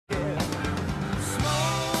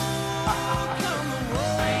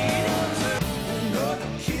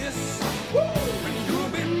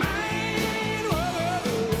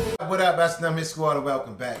up? That's the Miss Squad, and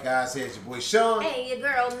welcome back, guys. Here's your boy Sean. Hey, your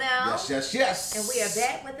girl Mel. Yes. And we are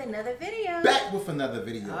back with another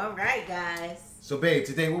video. All right, guys. So, babe,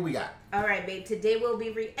 today what we got? All right, babe. Today we'll be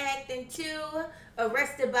reacting to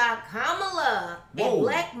Arrested by Kamala, Whoa. a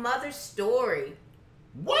Black Mother Story.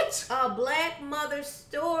 What? A Black Mother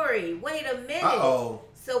Story. Wait a minute. Uh-oh.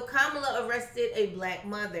 So Kamala arrested a Black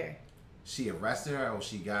mother. She arrested her or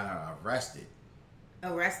she got her arrested?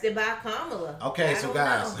 Arrested by Kamala. Okay, so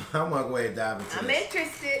guys, I'm going to go ahead and dive into I'm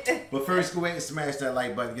interested. But first, go ahead and smash that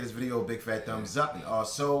like button. Give this video a big fat thumbs up. And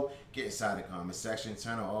also, get inside the comment section.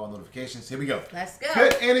 Turn on all notifications. Here we go. Let's go.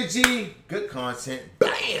 Good energy. Good content.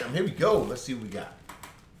 Bam. Here we go. Let's see what we got.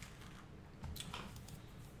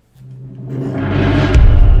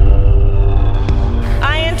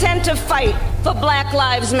 I intend to fight for Black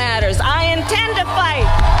Lives Matters. I intend to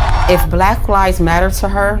fight. If Black Lives matter to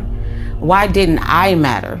her, why didn't I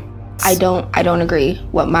matter? I don't agree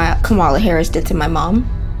what Kamala Harris did to my mom,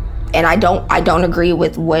 and I don't agree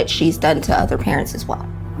with what she's done to other parents as well.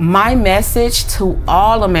 My message to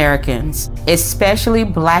all Americans, especially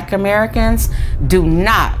Black Americans, do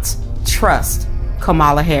not trust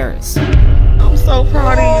Kamala Harris. I'm so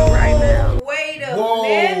proud of you right now. Wait a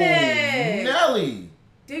minute. Nelly.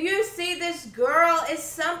 Do you see this girl? It's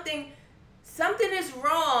something is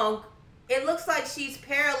wrong. It looks like she's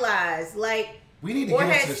paralyzed. Like, we need to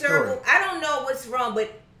get into the story. I don't know what's wrong, but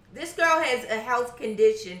this girl has a health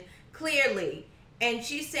condition, clearly. And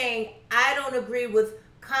she's saying, I don't agree with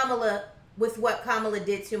Kamala, with what Kamala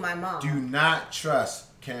did to my mom. Do not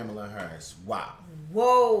trust Kamala Harris. Wow.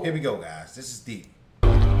 Whoa. Here we go, guys. This is deep.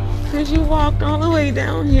 Because you walked all the way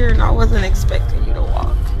down here and I wasn't expecting you to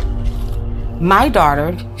walk. My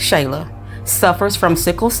daughter, Shayla, suffers from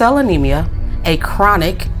sickle cell anemia, a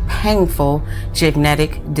chronic, painful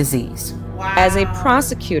genetic disease. Wow. As a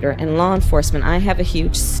prosecutor and law enforcement, I have a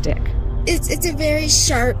huge stick. It's a very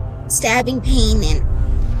sharp stabbing pain,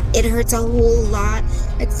 and it hurts a whole lot.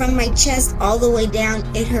 Like from my chest all the way down,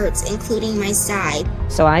 it hurts, including my side.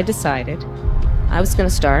 So I decided I was going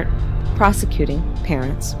to start prosecuting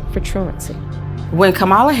parents for truancy. When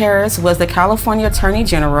Kamala Harris was the California Attorney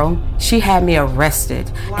General, she had me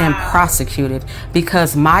arrested and prosecuted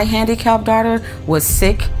because my handicapped daughter was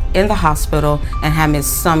sick in the hospital and had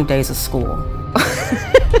missed some days of school.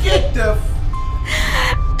 Get the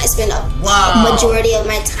I spent a majority of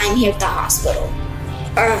my time here at the hospital.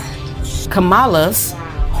 Kamala's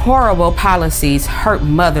horrible policies hurt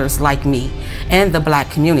mothers like me and the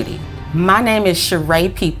Black community. My name is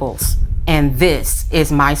Sheree Peoples, and this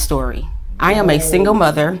is my story. I am a single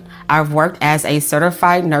mother. I've worked as a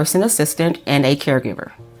certified nursing assistant and a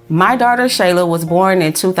caregiver. My daughter Shayla was born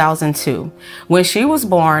in 2002. When she was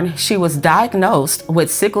born, she was diagnosed with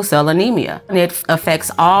sickle cell anemia. It affects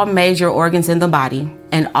all major organs in the body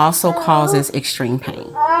and also causes extreme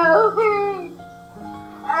pain.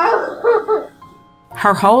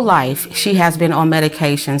 Her whole life, she has been on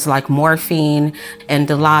medications like morphine and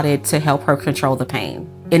Dilaudid to help her control the pain.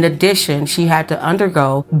 In addition, she had to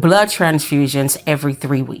undergo blood transfusions every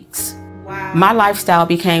 3 weeks. Wow. My lifestyle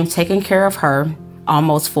became taking care of her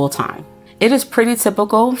almost full time. It is pretty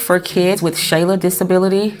typical for kids with Shayla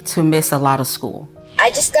disability to miss a lot of school. I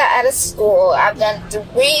just got out of school. I've done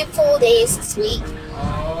 3 full days this week.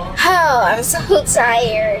 Oh, I'm so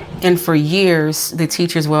tired. And for years, the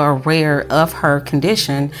teachers were aware of her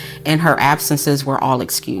condition and her absences were all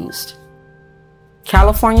excused.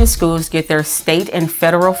 California schools get their state and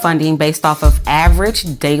federal funding based off of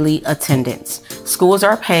average daily attendance. Schools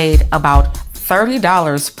are paid about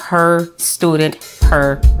 $30 per student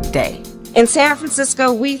per day. In San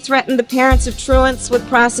Francisco, we threatened the parents of truants with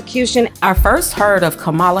prosecution. I first heard of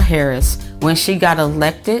Kamala Harris when she got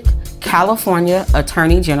elected California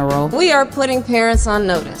Attorney General. We are putting parents on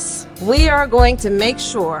notice. We are going to make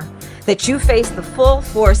sure that you face the full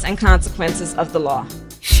force and consequences of the law.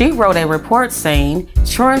 She wrote a report saying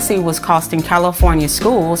truancy was costing California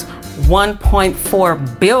schools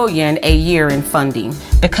 $1.4 billion a year in funding.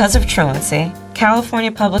 Because of truancy,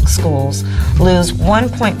 California public schools lose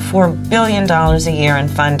 $1.4 billion a year in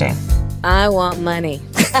funding. I want money.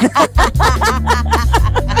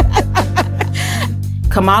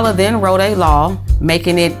 Kamala then wrote a law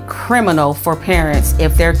making it criminal for parents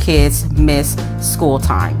if their kids miss school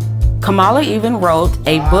time. Kamala even wrote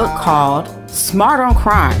a book called Smart on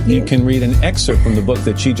Crime. You can read an excerpt from the book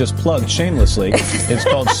that she just plugged shamelessly. It's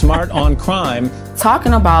called Smart on Crime.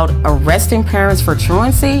 Talking about arresting parents for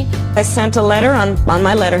truancy. I sent a letter on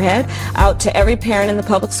my letterhead out to every parent in the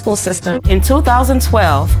public school system. In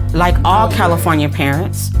 2012, like all California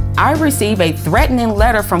parents, I received a threatening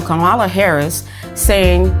letter from Kamala Harris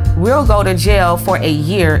saying we'll go to jail for a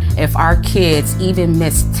year if our kids even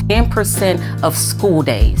miss 10% of school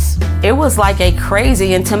days. It was like a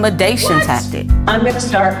crazy intimidation tactic. I'm going to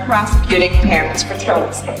start prosecuting parents for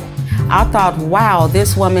truancy. I thought, wow,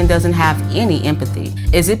 this woman doesn't have any empathy.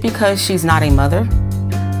 Is it because she's not a mother?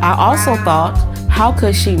 I also thought, how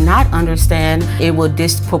could she not understand it will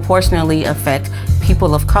disproportionately affect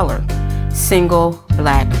people of color, single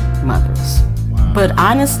black mothers? But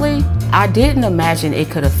honestly, I didn't imagine it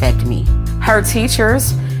could affect me. Her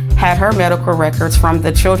teachers had her medical records from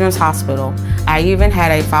the Children's Hospital. I even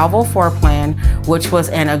had a 504 plan, which was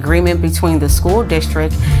an agreement between the school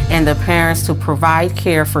district and the parents to provide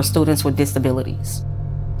care for students with disabilities.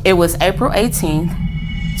 It was April 18th,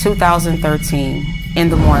 2013, in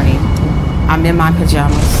the morning. I'm in my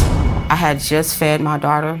pajamas. I had just fed my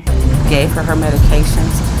daughter, gave her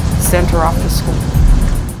medications, sent her off to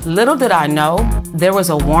school. Little did I know, there was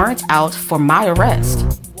a warrant out for my arrest.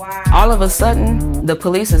 Wow. All of a sudden, the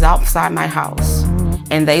police is outside my house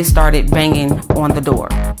and they started banging on the door.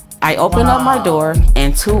 I opened up my door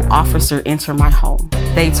and 2 officers entered my home.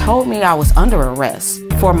 They told me I was under arrest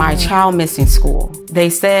for my child missing school. They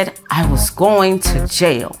said I was going to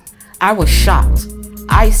jail. I was shocked.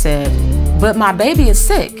 I said, but my baby is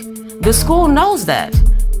sick. The school knows that.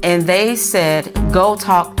 And they said, go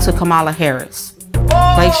talk to Kamala Harris.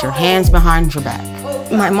 Place your hands behind your back.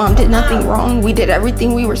 My mom did nothing wrong. We did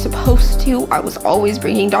everything we were supposed to. I was always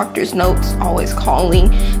bringing doctor's notes, always calling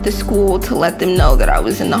the school to let them know that I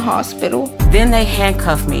was in the hospital. Then they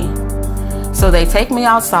handcuff me. So they take me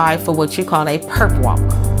outside for what you call a perp walk.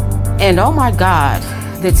 And oh my God,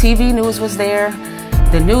 the TV news was there.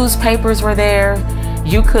 The newspapers were there.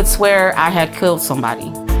 You could swear I had killed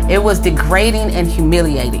somebody. It was degrading and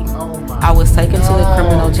humiliating. I was taken to the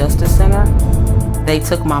Criminal Justice Center. They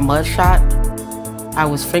took my mugshot. I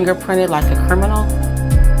was fingerprinted like a criminal,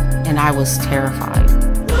 and I was terrified.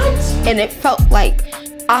 And it felt like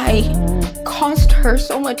I caused her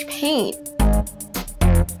so much pain.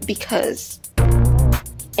 Because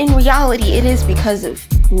in reality, it is because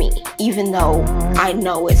of me, even though I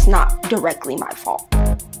know it's not directly my fault.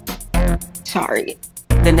 Sorry.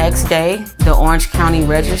 The next day, the Orange County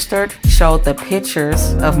Register showed the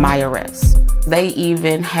pictures of my arrest. They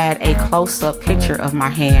even had a close-up picture of my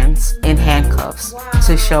hands in handcuffs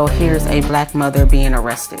to show here's a black mother being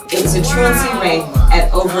arrested. It was a truancy rate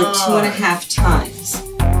at over 2.5 times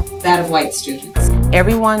that of white students.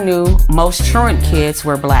 Everyone knew most truant kids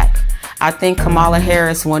were black. I think Kamala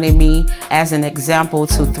Harris wanted me as an example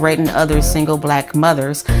to threaten other single black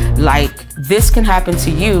mothers, like, this can happen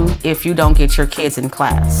to you if you don't get your kids in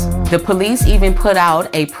class. The police even put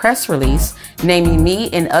out a press release naming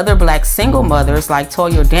me and other black single mothers like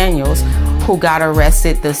Toya Daniels, who got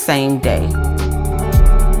arrested the same day.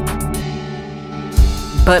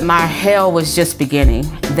 But my hell was just beginning.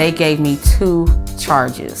 They gave me 2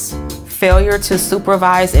 charges: failure to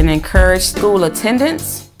supervise and encourage school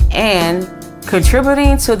attendance, and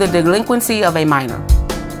contributing to the delinquency of a minor.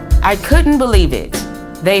 I couldn't believe it.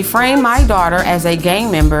 They framed my daughter as a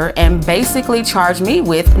gang member and basically charged me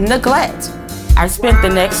with neglect. I spent the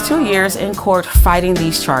next 2 years in court fighting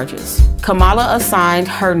these charges. Kamala assigned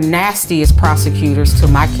her nastiest prosecutors to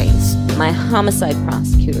my case. My homicide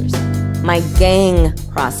prosecutors, my gang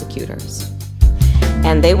prosecutors.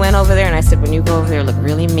 And they went over there and I said, when you go over there, look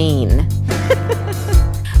really mean.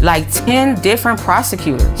 Like 10 different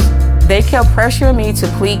prosecutors. They kept pressuring me to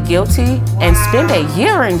plead guilty and spend a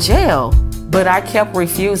year in jail. But I kept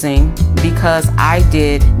refusing because I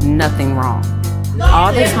did nothing wrong.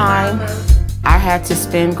 All the time I had to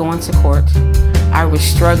spend going to court, I was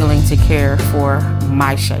struggling to care for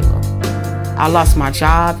my Shayla. I lost my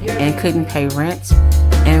job and couldn't pay rent,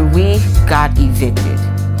 and we got evicted.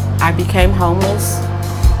 I became homeless.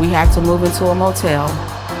 We had to move into a motel.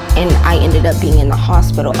 And I ended up being in the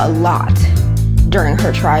hospital a lot during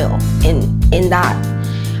her trial. And in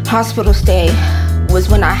that hospital stay was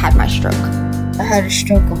when I had my stroke. I had a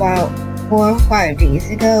stroke about 4 or 5 days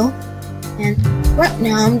ago. And right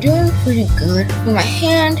now I'm doing pretty good. My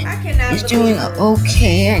hand is doing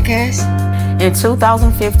okay, I guess. In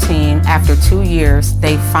 2015, after 2 years,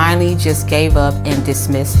 they finally just gave up and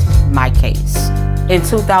dismissed my case. In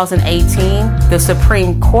 2018, the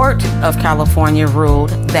Supreme Court of California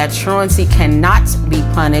ruled that truancy cannot be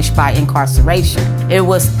punished by incarceration. It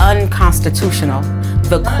was unconstitutional.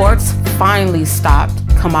 The courts finally stopped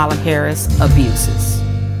Kamala Harris' abuses.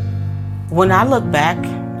 When I look back,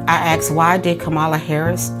 I ask, why did Kamala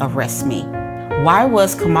Harris arrest me? Why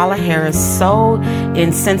was Kamala Harris so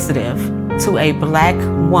insensitive to a black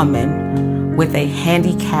woman with a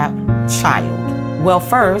handicapped child? Well,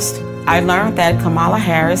 first, I learned that Kamala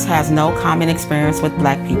Harris has no common experience with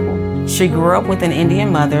black people. She grew up with an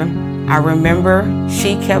Indian mother. I remember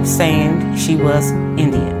she kept saying she was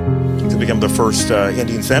Indian. To become the first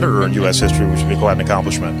Indian senator in U.S. history, which would be quite an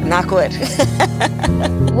accomplishment. Not good.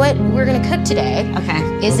 What we're going to cook today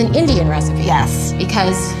is an Indian recipe. Yes.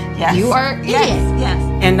 Because you are Indian. Yes.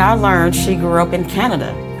 And I learned she grew up in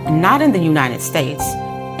Canada, not in the United States,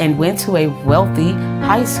 and went to a wealthy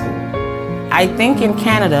high school. I think in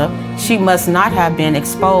Canada, she must not have been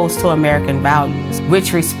exposed to American values,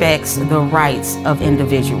 which respects the rights of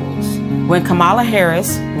individuals. When Kamala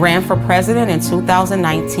Harris ran for president in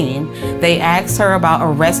 2019, they asked her about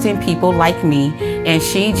arresting people like me, and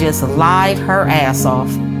she just lied her ass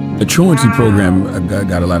off. The truancy program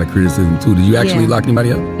got a lot of criticism too. Did you actually lock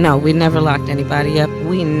anybody up? No, we never locked anybody up.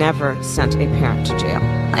 We never sent a parent to jail,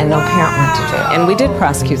 and no parent went to jail. And we did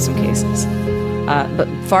prosecute some cases, but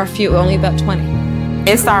far few, only about 20.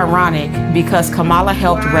 It's ironic because Kamala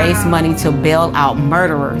helped raise money to bail out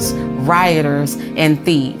murderers, rioters, and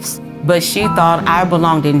thieves. But she thought I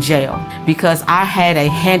belonged in jail because I had a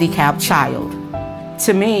handicapped child.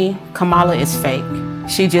 To me, Kamala is fake.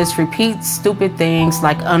 She just repeats stupid things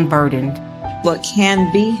like unburdened. What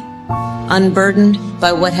can be unburdened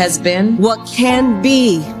by what has been? What can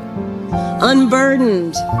be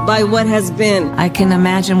unburdened by what has been? I can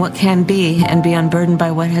imagine what can be and be unburdened by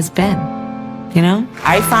what has been. You know?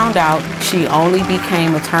 I found out she only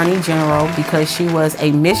became Attorney General because she was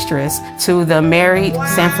a mistress to the married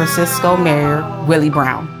San Francisco Mayor, Willie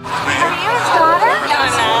Brown.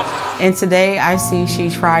 And today I see she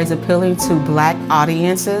tries appealing to black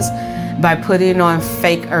audiences by putting on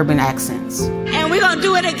fake urban accents. And we're gonna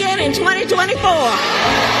do it again in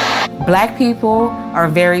 2024. Black people are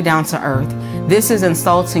very down to earth. This is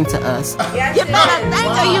insulting to us. You better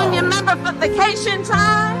thank a union member for vacation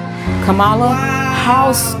time. Kamala,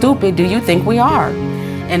 how stupid do you think we are?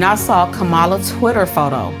 And I saw Kamala's Twitter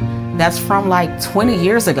photo. That's from like 20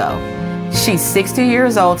 years ago. She's 60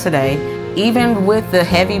 years old today. Even with the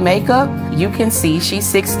heavy makeup, you can see she's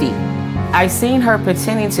 60. I seen her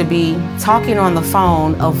pretending to be talking on the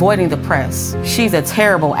phone, avoiding the press. She's a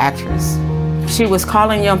terrible actress. She was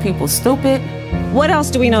calling young people stupid. What else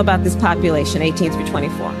do we know about this population, 18 through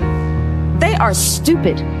 24? They are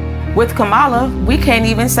stupid. With Kamala, we can't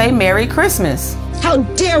even say Merry Christmas. How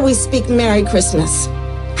dare we speak Merry Christmas?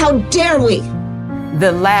 How dare we?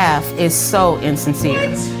 The laugh is so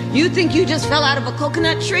insincere. You think you just fell out of a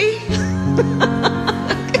coconut tree?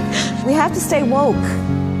 We have to stay woke.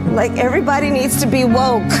 Like, everybody needs to be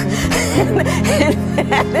woke.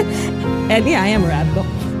 And yeah, I am radical.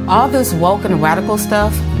 All this woke and radical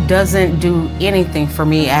stuff doesn't do anything for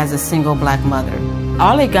me as a single black mother.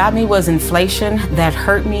 All it got me was inflation that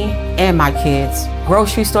hurt me and my kids.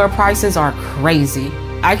 Grocery store prices are crazy.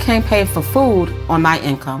 I can't pay for food on my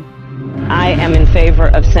income. I am in favor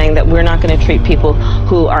of saying that we're not going to treat people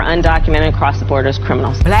who are undocumented and cross the border as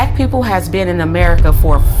criminals. Black people has been in America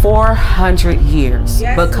for 400 years,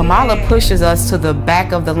 but Kamala pushes us to the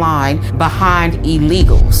back of the line behind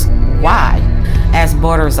illegals. Why? As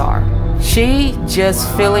borders are. She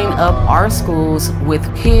just filling up our schools with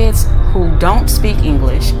kids who don't speak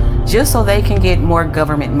English just so they can get more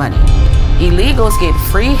government money. Illegals get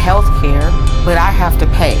free health care, but I have to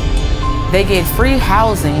pay. They get free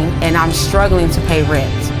housing, and I'm struggling to pay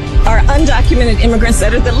rent. Are undocumented immigrants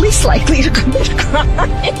that are the least likely to commit a crime.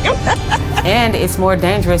 And it's more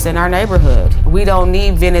dangerous in our neighborhood. We don't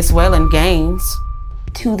need Venezuelan gangs.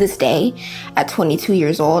 To this day, at 22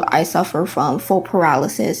 years old, I suffer from full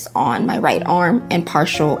paralysis on my right arm and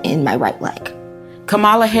partial in my right leg.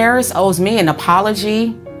 Kamala Harris owes me an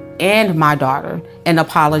apology and my daughter an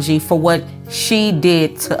apology for what she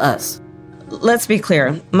did to us. Let's be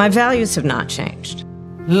clear, my values have not changed.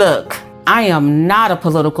 Look, I am not a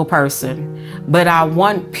political person, but I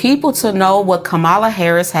want people to know what Kamala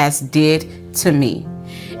Harris has did to me.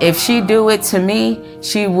 If she do it to me,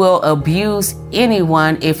 she will abuse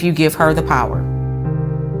anyone if you give her the power.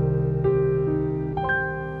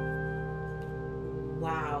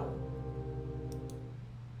 Wow.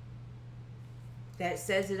 That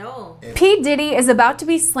says it all. P. Diddy is about to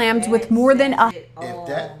be slammed with more than a... If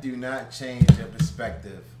that do not change the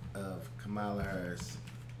perspective of Kamala Kamala Harris.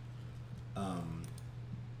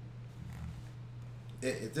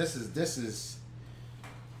 This is.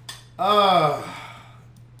 I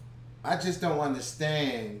just don't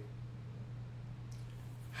understand.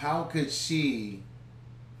 How could she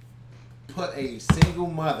put a single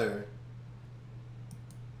mother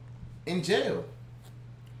in jail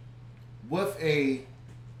with a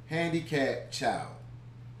handicapped child?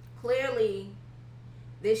 Clearly,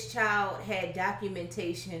 this child had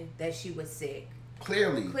documentation that she was sick.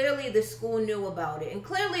 Clearly the school knew about it. And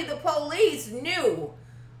clearly the police knew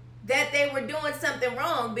that they were doing something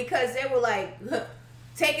wrong because they were like,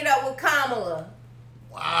 take it up with Kamala.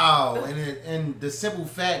 Wow. And the simple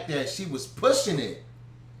fact that she was pushing it.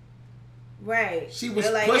 Right. She was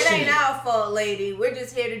They're like, pushing it ain't our fault, lady. We're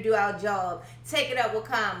just here to do our job. Take it up with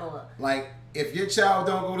Kamala. Like, if your child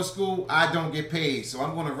don't go to school, I don't get paid. So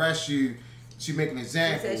I'm going to arrest you to make an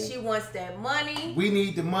example. She says she wants that money. We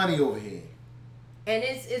need the money over here. And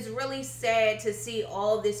it's really sad to see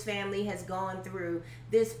all this family has gone through.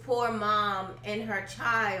 This poor mom and her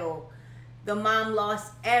child. The mom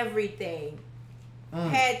lost everything.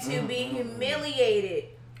 Had to be humiliated.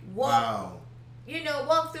 Walk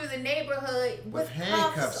through the neighborhood with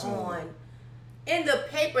cuffs on. In the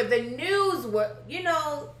paper, the news were,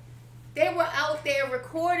 they were out there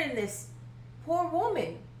recording this poor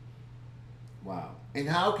woman. Wow. And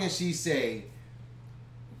how can she say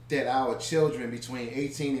that our children between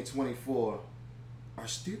 18 and 24 are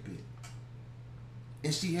stupid?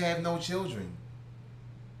 And she had no children.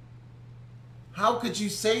 How could you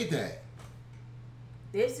say that?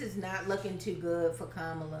 This is not looking too good for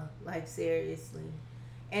Kamala. Like, seriously.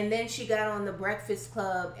 And then she got on the Breakfast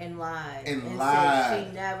Club and lied. And said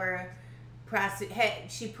she never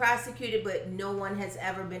she prosecuted, but no one has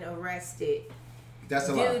ever been arrested. That's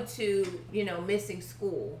a lie. Due to, missing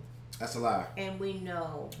school. That's a lie. And we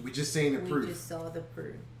know. We just seen the proof. We just saw the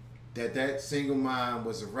proof. That single mom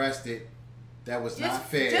was arrested. That was not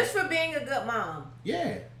fair. Just for being a good mom.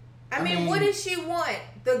 Yeah. I mean, what does she want?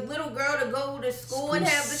 The little girl to go to school and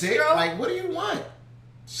have the stroke? Like, what do you want?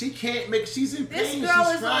 She can't make. She's in pain. This girl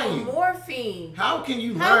she's is crying. on morphine. How can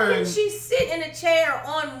you learn? How can she sit in a chair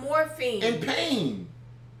on morphine? In pain.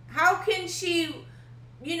 How can she,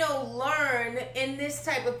 learn in this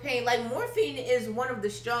type of pain? Like, morphine is one of the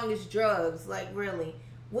strongest drugs. Like, really,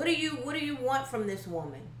 what do you want from this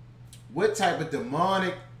woman? What type of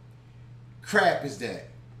demonic crap is that?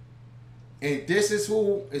 And this is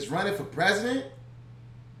who is running for president?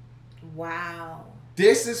 Wow.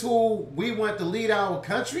 This is who we want to lead our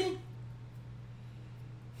country?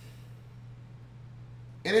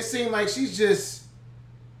 And it seemed like she's just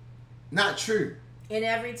not true. And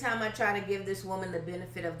every time I try to give this woman the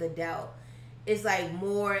benefit of the doubt, it's like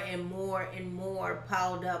more and more and more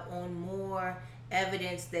piled up on more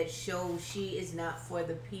evidence that shows she is not for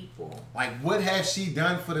the people. Like, what has she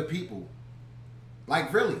done for the people?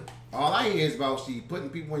 Like, really? All I hear is about she putting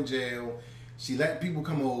people in jail. She letting people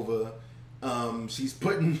come over. She's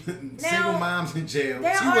putting single moms in jail.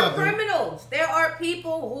 There are criminals. There are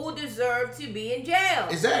people who deserve to be in jail.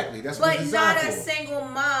 Exactly. That's what it's designed for. But not a single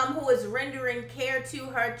mom who is rendering care to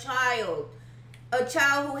her child. A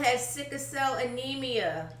child who has sickle cell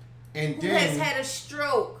anemia. And who then has had a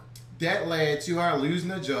stroke. That led to her losing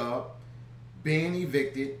her job, being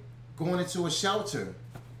evicted, going into a shelter.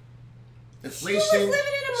 Inflation, she was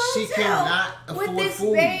living in a motel she cannot afford with this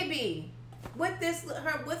food. baby,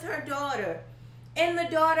 with her daughter, and the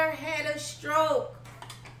daughter had a stroke.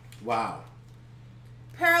 Wow.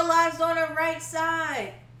 Paralyzed on her right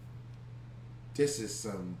side. This is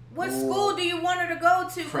some. What school do you want her to go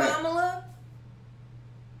to, crap. Kamala?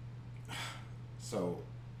 So,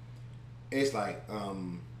 it's like, I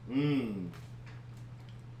don't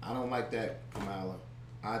like that, Kamala.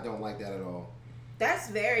 I don't like that at all. That's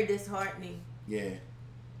very disheartening. Yeah.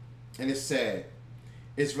 And it's sad.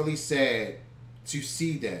 It's really sad to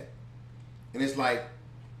see that. And it's like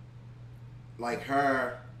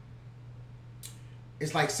her,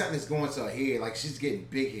 it's like something is going to her head. Like, she's getting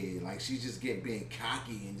big head. Like, she's just being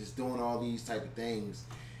cocky and just doing all these type of things.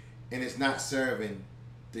 And it's not serving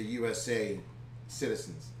the USA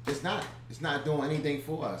citizens. It's not. It's not doing anything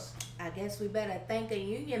for us. I guess we better thank a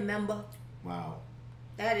union member. Wow.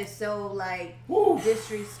 That is so,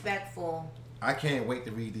 disrespectful. I can't wait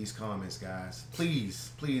to read these comments, guys.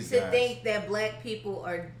 Please, guys. To think that black people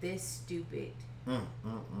are this stupid.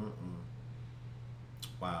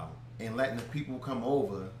 Wow. And letting the people come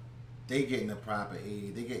over, they getting the proper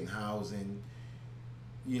aid. They getting housing.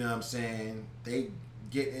 You know what I'm saying? They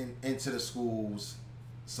getting into the schools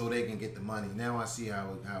so they can get the money. Now I see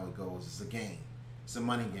how it goes. It's a game. It's a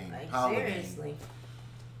money game. Like, Power seriously. game.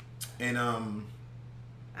 And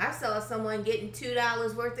I saw someone getting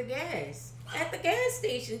 $2 worth of gas at the gas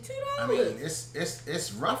station. $2. I mean,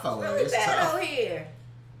 it's rough out here. Really It's bad tough out here.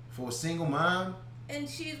 for a single mom. And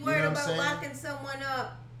she's worried about locking someone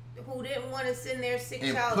up who didn't want to send their sick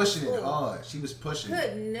child to school. And pushing it hard. She was pushing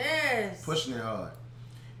it. Goodness. Pushing it hard.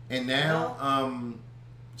 And now,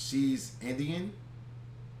 she's Indian.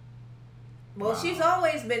 Well, she's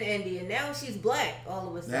always been Indian. Now she's black all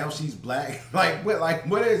of a sudden. Now she's black. Like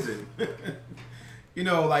what is it? You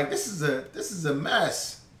know, like this is a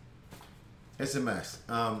mess. It's a mess.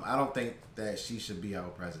 I don't think that she should be our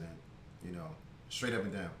president. You know, straight up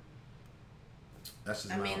and down. That's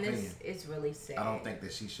just my opinion. It's really sad. I don't think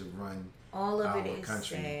that she should run all of our it is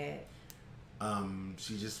country. Sad.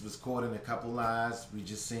 She just was caught in a couple lies we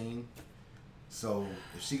just seen. So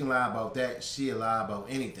if she can lie about that, she'll lie about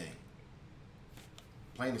anything.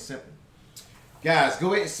 Plain and simple. Guys, go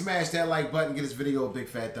ahead and smash that like button. Get this video a big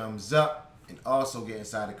fat thumbs up. And also get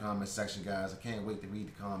inside the comment section, guys. I can't wait to read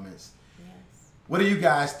the comments. Yes. What do you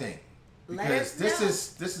guys think? Because Let us know.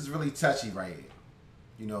 this is really touchy right here.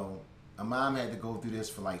 You know, a mom had to go through this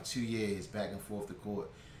for like 2 years, back and forth to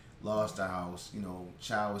court. Lost her house. You know,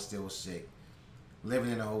 child was still sick.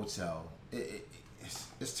 Living in a hotel.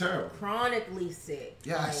 It's terrible. Chronically sick.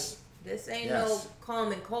 Yes. Like, this ain't no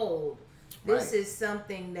common cold. This is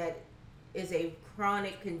something that is a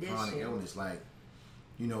chronic condition. Chronic illness. Like,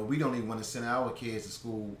 you know, we don't even want to send our kids to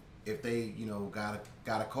school if they, you know,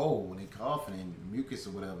 got a cold when they coughing and mucus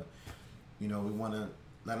or whatever. You know, we want to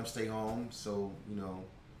let them stay home so, you know,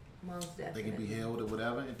 most definitely they can be healed or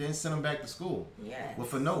whatever, and then send them back to school. Yes.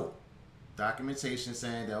 With a note, documentation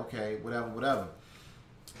saying that okay, whatever.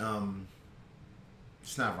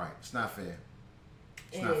 It's not right. It's not fair.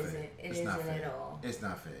 It's not fair. It isn't at all. It's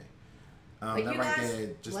not fair. But that you right guys, there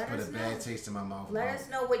just put a bad taste in my mouth. Let us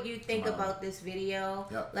know what you think about this video.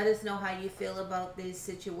 Yep. Let us know how you feel about this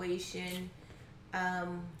situation.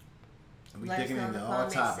 We digging into all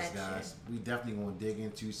topics, guys. We definitely want to dig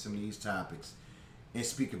into some of these topics and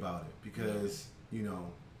speak about it because, you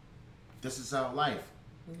know, this is our life.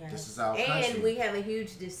 Yes. This is our country. And we have a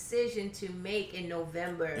huge decision to make in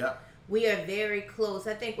November. Yep. We are very close.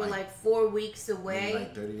 I think we're like 4 weeks away.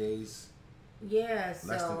 Like 30 days. Yeah,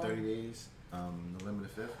 less than 30 days. November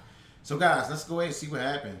the 5th. So, guys, let's go ahead and see what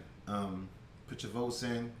happened. Put your votes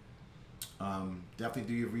in. Definitely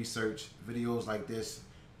do your research. Videos like this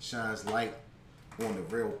shines light on the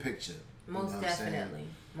real picture. Most definitely.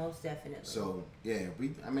 Most definitely. So, yeah,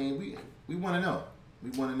 we want to know. We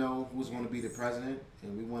want to know who's going to be the president,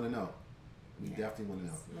 and we want to know. We definitely want to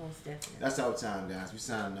know. Most definitely. That's our time, guys. We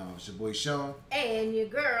signing off. It's your boy Sean. And your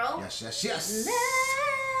girl. Yes.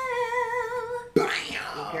 Bam.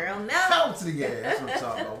 Your girl Mel. Come to the gas. That's what I'm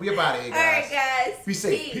talking about. We about here, guys. All right, guys. Be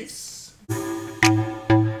safe. Peace.